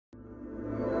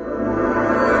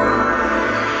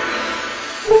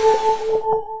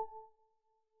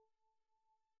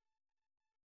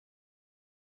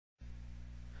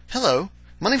Hello,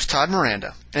 my name is Todd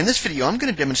Miranda, and in this video I'm going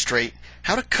to demonstrate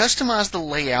how to customize the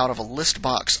layout of a list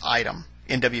box item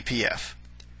in WPF.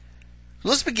 So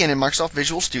let's begin in Microsoft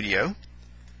Visual Studio,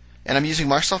 and I'm using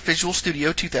Microsoft Visual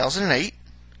Studio 2008.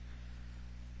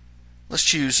 Let's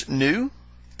choose New,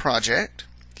 Project.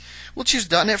 We'll choose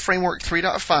 .NET Framework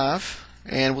 3.5,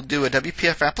 and we'll do a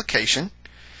WPF application,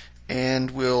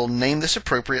 and we'll name this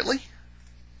appropriately.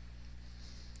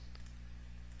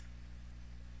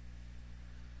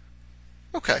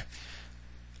 Okay.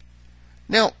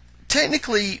 Now,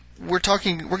 technically, we're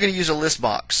going to use a list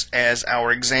box as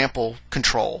our example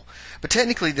control, but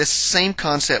technically, this same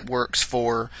concept works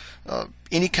for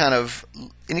any kind of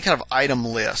item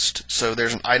list. So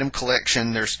there's an item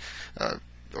collection, there's a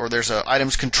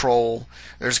items control.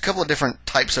 There's a couple of different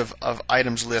types of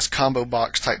items list, combo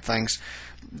box type things.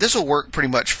 This will work pretty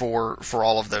much for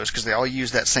all of those because they all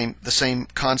use the same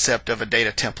concept of a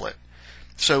data template.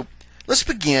 So let's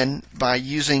begin by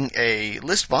using a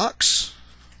list box,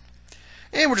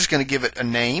 and we're just going to give it a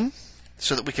name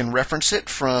so that we can reference it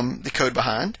from the code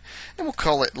behind, and we'll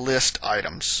call it list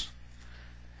items.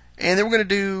 And then we're going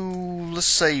to do, let's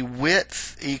say,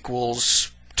 width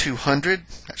equals 200.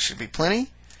 That should be plenty.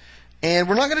 And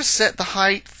we're not going to set the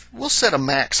height. We'll set a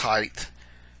max height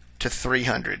to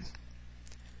 300.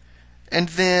 And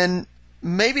then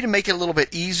maybe to make it a little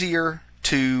bit easier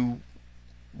to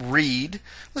read,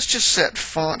 let's just set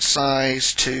font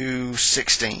size to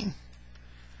 16.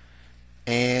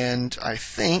 And I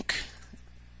think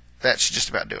that should just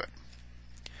about do it.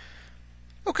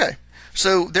 Okay,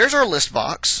 so there's our list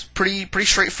box. Pretty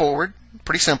straightforward,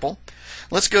 pretty simple.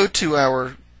 Let's go to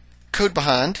our code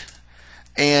behind,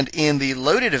 and in the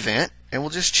loaded event, and we'll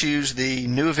just choose the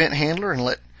new event handler and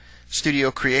let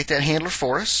Studio create that handler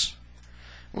for us.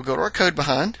 We'll go to our code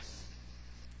behind,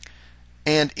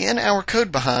 and in our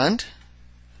code behind,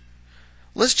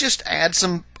 let's just add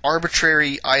some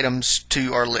arbitrary items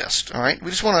to our list. All right,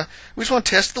 we just want to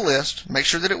test the list, make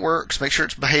sure that it works, make sure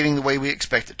it's behaving the way we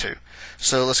expect it to.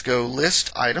 So let's go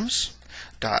list items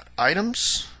dot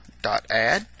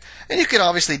add, and you could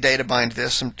obviously data bind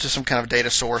this to some kind of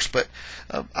data source, but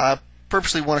I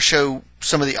purposely want to show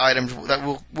some of the items that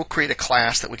we'll create a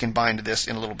class that we can bind to this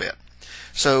in a little bit.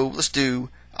 So let's do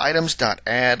items dot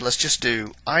add. Let's just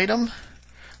do item,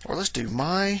 or let's do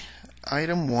my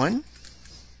item 1.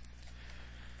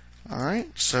 Alright,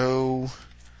 so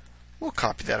we'll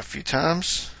copy that a few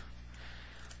times.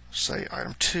 Say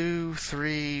item 2,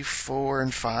 3, 4,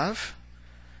 and 5.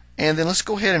 And then let's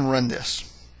go ahead and run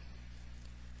this.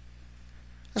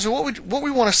 And so what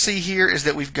we want to see here is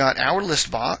that we've got our list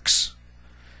box,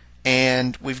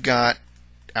 and we've got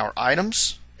our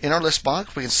items in our list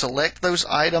box. We can select those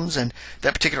items, and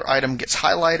that particular item gets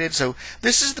highlighted. So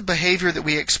this is the behavior that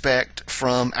we expect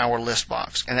from our list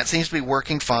box, and that seems to be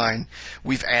working fine.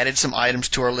 We've added some items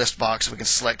to our list box so we can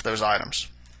select those items.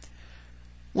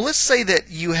 Well, let's say that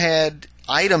you had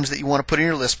items that you want to put in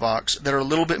your list box that are a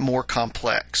little bit more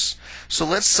complex. So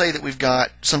let's say that we've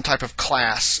got some type of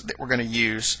class that we're going to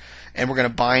use, and we're going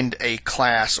to bind a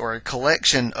class or a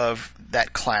collection of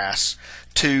that class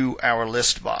to our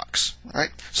list box. All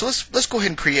right, so let's go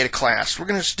ahead and create a class. We're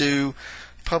going to just do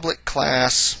public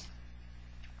class,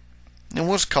 and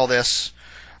we'll just call this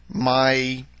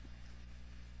my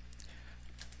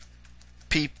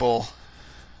people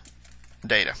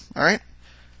data. All right.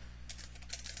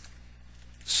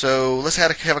 So let's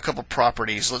have a couple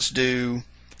properties. Let's do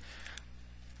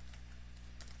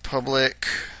public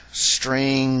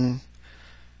string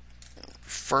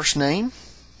first name,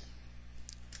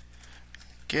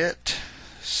 get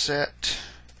set.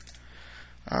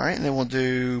 Alright, and then we'll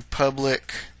do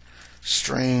public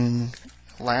string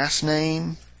last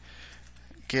name,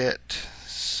 get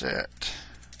set.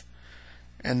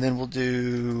 And then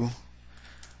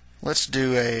let's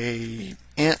do a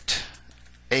int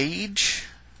age.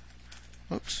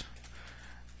 Oops.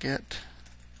 Get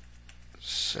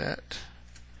set.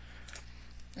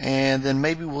 And then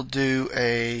maybe we'll do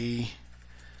a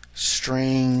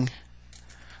string.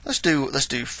 Let's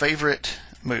do favorite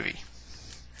movie.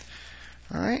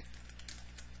 All right.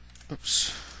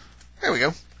 Oops. There we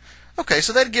go. Okay,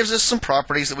 so that gives us some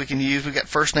properties that we can use. We've got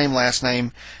first name, last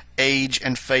name, age,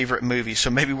 and favorite movie. So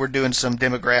maybe we're doing some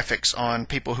demographics on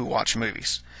people who watch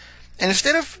movies. And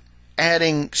instead of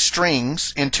adding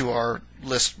strings into our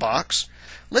list box,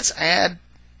 let's add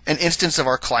an instance of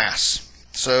our class.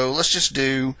 So let's just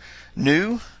do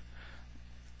new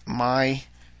my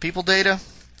people data.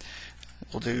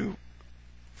 We'll do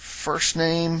first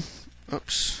name,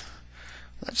 oops,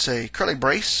 let's say curly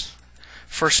brace,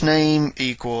 first name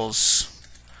equals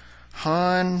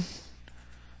Han,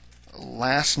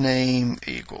 last name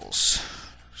equals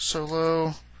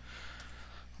Solo.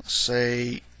 Let's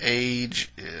say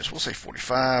age is, we'll say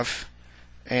 45,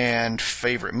 and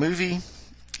favorite movie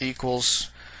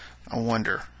equals, I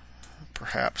wonder,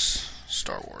 perhaps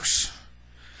Star Wars.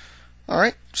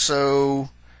 Alright, so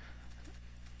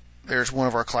there's one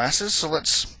of our classes. So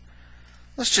let's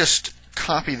just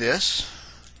copy this,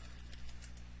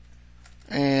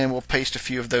 and we'll paste a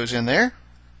few of those in there.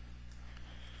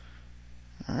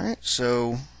 Alright,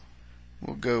 so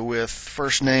we'll go with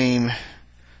first name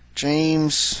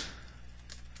James,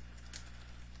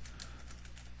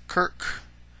 Kirk,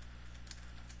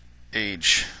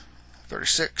 age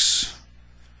 36,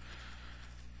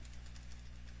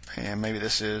 and maybe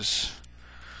this is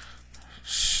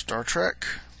Star Trek.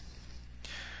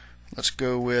 Let's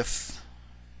go with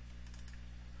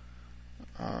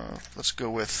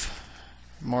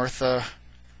Martha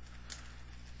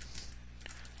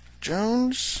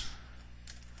Jones,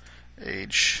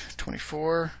 age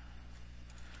 24.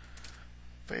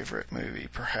 Favorite movie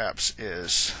perhaps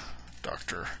is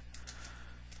Doctor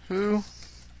Who.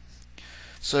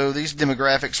 So these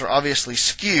demographics are obviously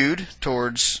skewed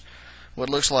towards what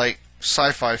looks like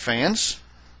sci-fi fans.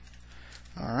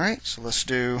 Alright, so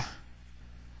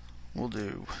we'll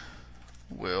do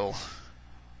Will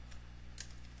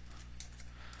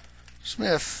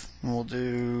Smith, and we'll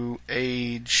do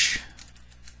age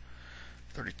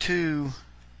 32.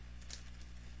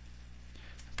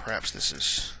 Perhaps this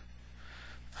is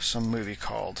some movie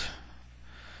called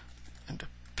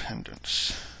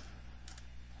Independence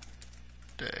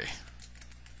Day.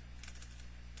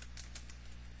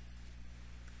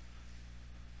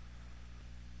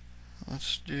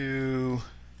 Let's do,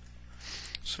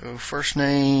 so first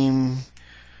name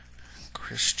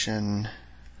Christian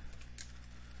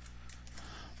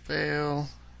Bale,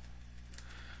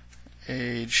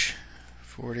 age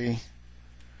 40,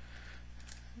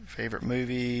 favorite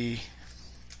movie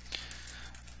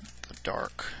The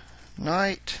Dark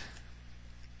Knight,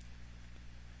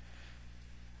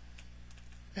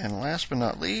 and last but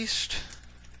not least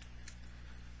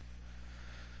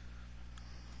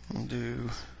we'll do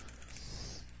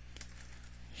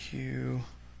Hugh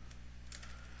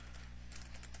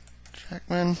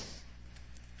Jackman,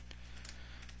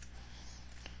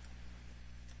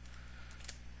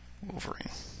 Wolverine.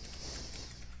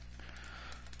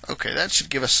 Okay, that should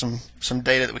give us some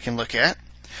data that we can look at.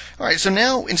 Alright, so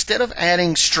now instead of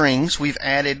adding strings, we've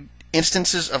added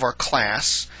instances of our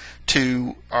class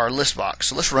to our list box.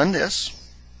 So let's run this.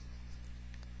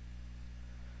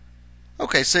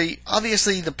 Okay, so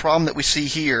obviously the problem that we see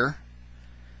here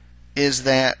is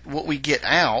that what we get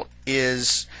out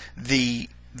is this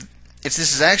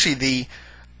is actually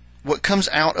what comes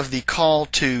out of the call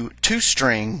to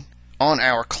toString on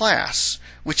our class,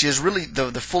 which is really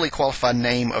the fully qualified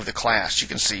name of the class you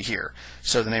can see here.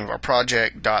 So the name of our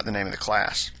project dot the name of the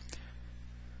class.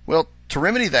 Well, to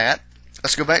remedy that,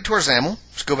 let's go back to our XAML.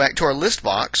 Let's go back to our list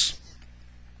box.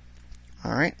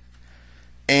 All right,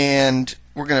 and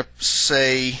we're going to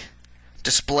say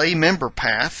display member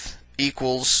path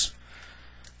equals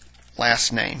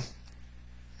last name.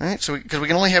 All right, so because we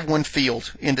can only have one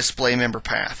field in display member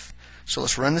path. So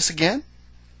let's run this again.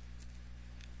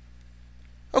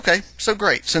 Okay, so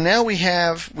great. So now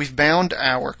we've bound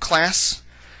our class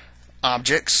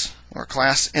objects, or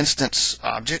class instance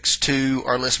objects, to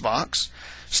our list box.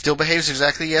 Still behaves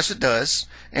exactly as it does,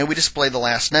 and we display the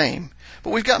last name. But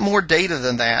we've got more data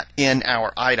than that in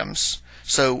our items.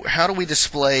 So how do we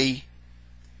display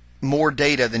more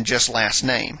data than just last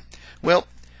name? Well,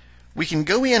 we can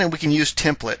go in and we can use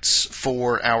templates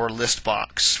for our list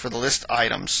box, for the list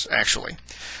items actually.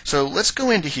 So let's go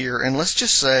into here and let's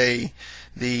just say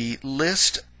the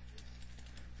list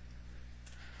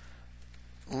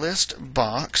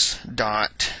box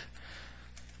dot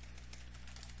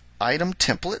item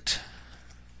template,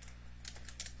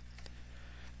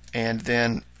 and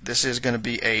then this is going to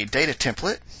be a data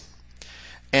template,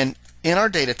 and in our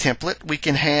data template we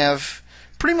can have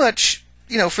pretty much,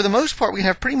 for the most part, we can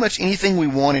have pretty much anything we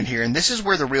want in here, and this is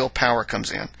where the real power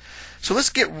comes in. So let's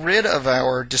get rid of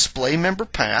our display member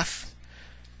path,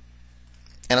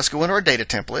 and let's go into our data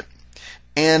template,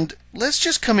 and let's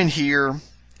just come in here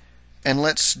and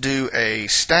let's do a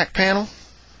stack panel.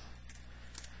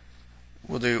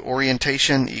 We'll do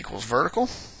orientation equals vertical,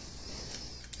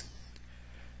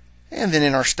 and then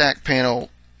in our stack panel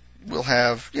we'll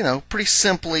have, pretty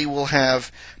simply we'll have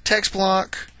text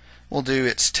block. We'll do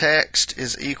its text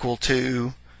is equal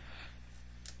to,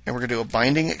 and we're going to do a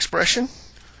binding expression.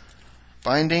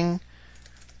 Binding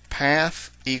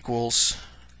path equals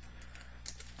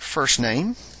first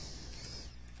name.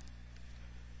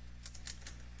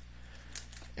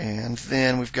 And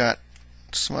then we've got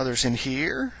some others in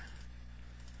here.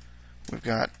 We've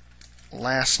got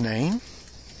last name.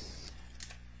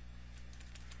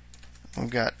 We've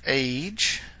got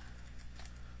age.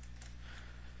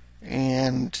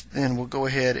 And then we'll go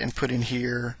ahead and put in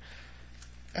here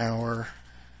our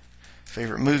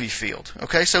favorite movie field.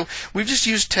 Okay, so we've just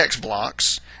used text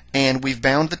blocks, and we've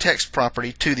bound the text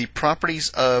property to the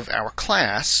properties of our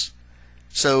class.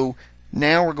 So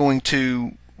now we're going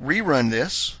to rerun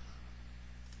this.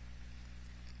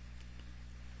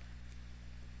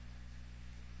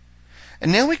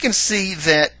 And now we can see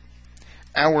that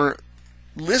our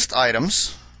list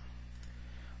items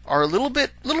are a little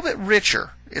bit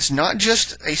richer. It's not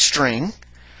just a string.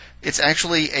 It's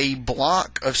actually a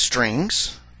block of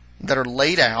strings that are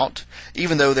laid out.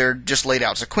 Even though they're just laid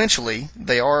out sequentially,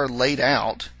 they are laid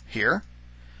out here.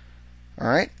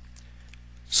 Alright,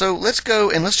 so let's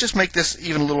go and let's just make this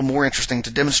even a little more interesting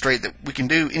to demonstrate that we can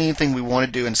do anything we want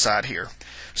to do inside here.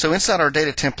 So inside our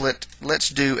data template, let's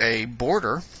do a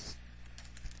border.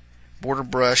 Border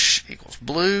brush equals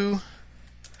blue.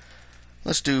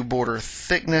 Let's do border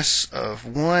thickness of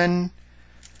 1.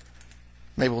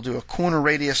 Maybe we'll do a corner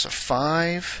radius of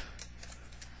 5.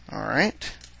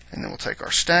 Alright, and then we'll take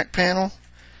our stack panel.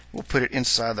 We'll put it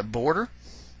inside the border.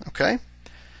 Okay,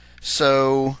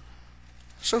 so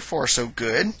far so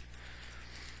good.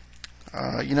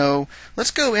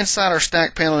 Let's go inside our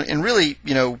stack panel, and really,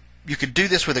 you could do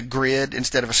this with a grid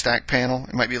instead of a stack panel.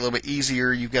 It might be a little bit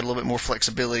easier. You've got a little bit more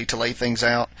flexibility to lay things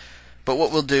out. But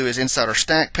what we'll do is inside our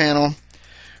stack panel,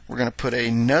 we're going to put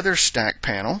another stack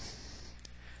panel,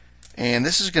 and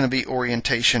this is going to be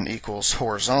orientation equals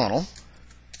horizontal,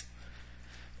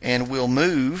 and we'll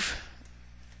move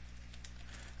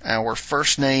our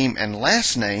first name and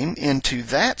last name into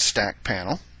that stack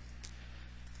panel.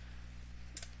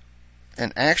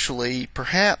 And actually,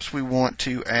 perhaps we want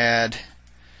to add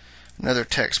another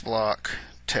text block,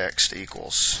 text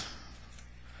equals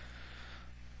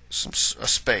a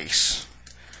space.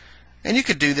 And you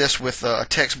could do this with a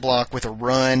text block with a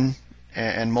run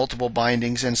and multiple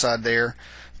bindings inside there.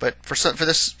 But for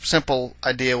this simple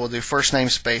idea, we'll do first name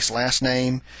space last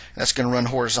name. That's going to run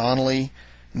horizontally.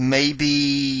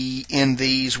 Maybe in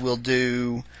these we'll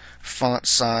do font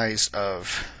size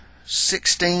of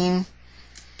 16.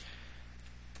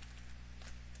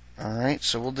 Alright,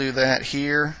 so we'll do that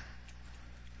here.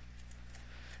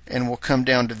 And we'll come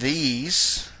down to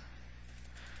these.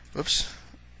 Whoops.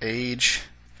 Age.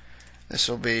 This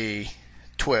will be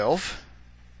 12.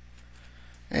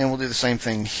 And we'll do the same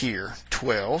thing here.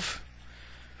 12.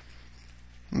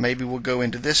 Maybe we'll go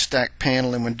into this stack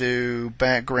panel and we'll do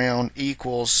background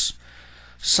equals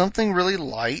something really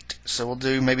light. So we'll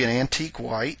do maybe an antique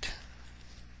white.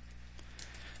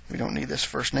 We don't need this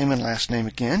first name and last name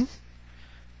again.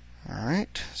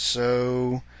 Alright,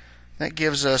 so that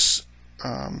gives us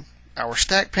our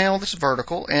stack panel. This is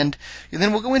vertical, and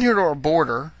then we'll go in here to our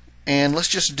border, and let's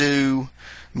just do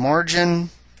margin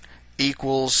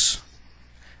equals,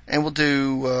 and we'll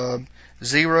do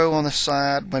 0 on the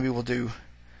side. Maybe we'll do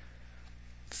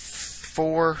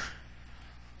 4,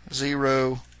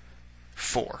 0,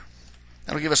 4.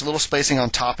 That'll give us a little spacing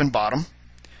on top and bottom.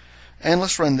 And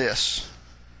let's run this.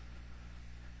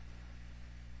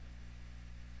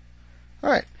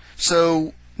 Alright,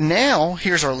 so now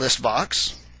here's our list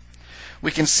box. We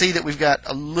can see that we've got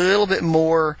a little bit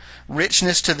more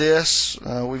richness to this.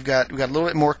 We've got a little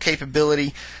bit more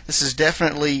capability. This is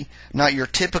definitely not your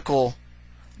typical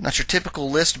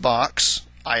list box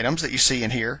items that you see in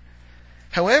here.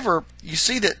 However, you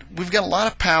see that we've got a lot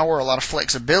of power, a lot of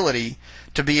flexibility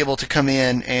to be able to come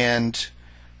in and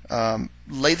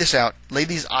lay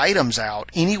these items out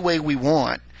any way we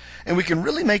want. And we can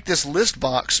really make this list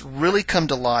box really come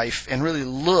to life and really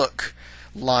look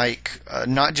like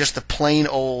not just the plain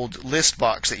old list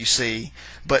box that you see,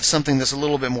 but something that's a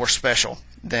little bit more special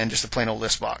than just a plain old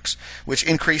list box, which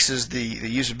increases the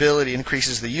usability,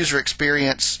 increases the user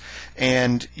experience,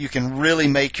 and you can really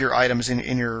make your items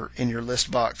in your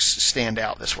list box stand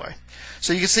out this way.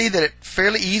 So you can see that it's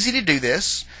fairly easy to do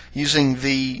this using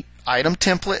the item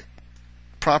template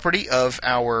property of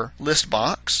our list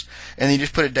box, and then you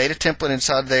just put a data template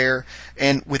inside there,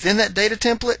 and within that data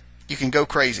template you can go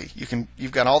crazy.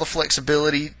 You've got all the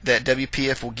flexibility that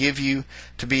WPF will give you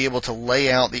to be able to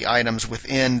lay out the items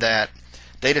within that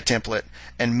data template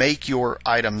and make your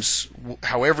items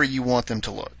however you want them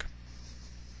to look.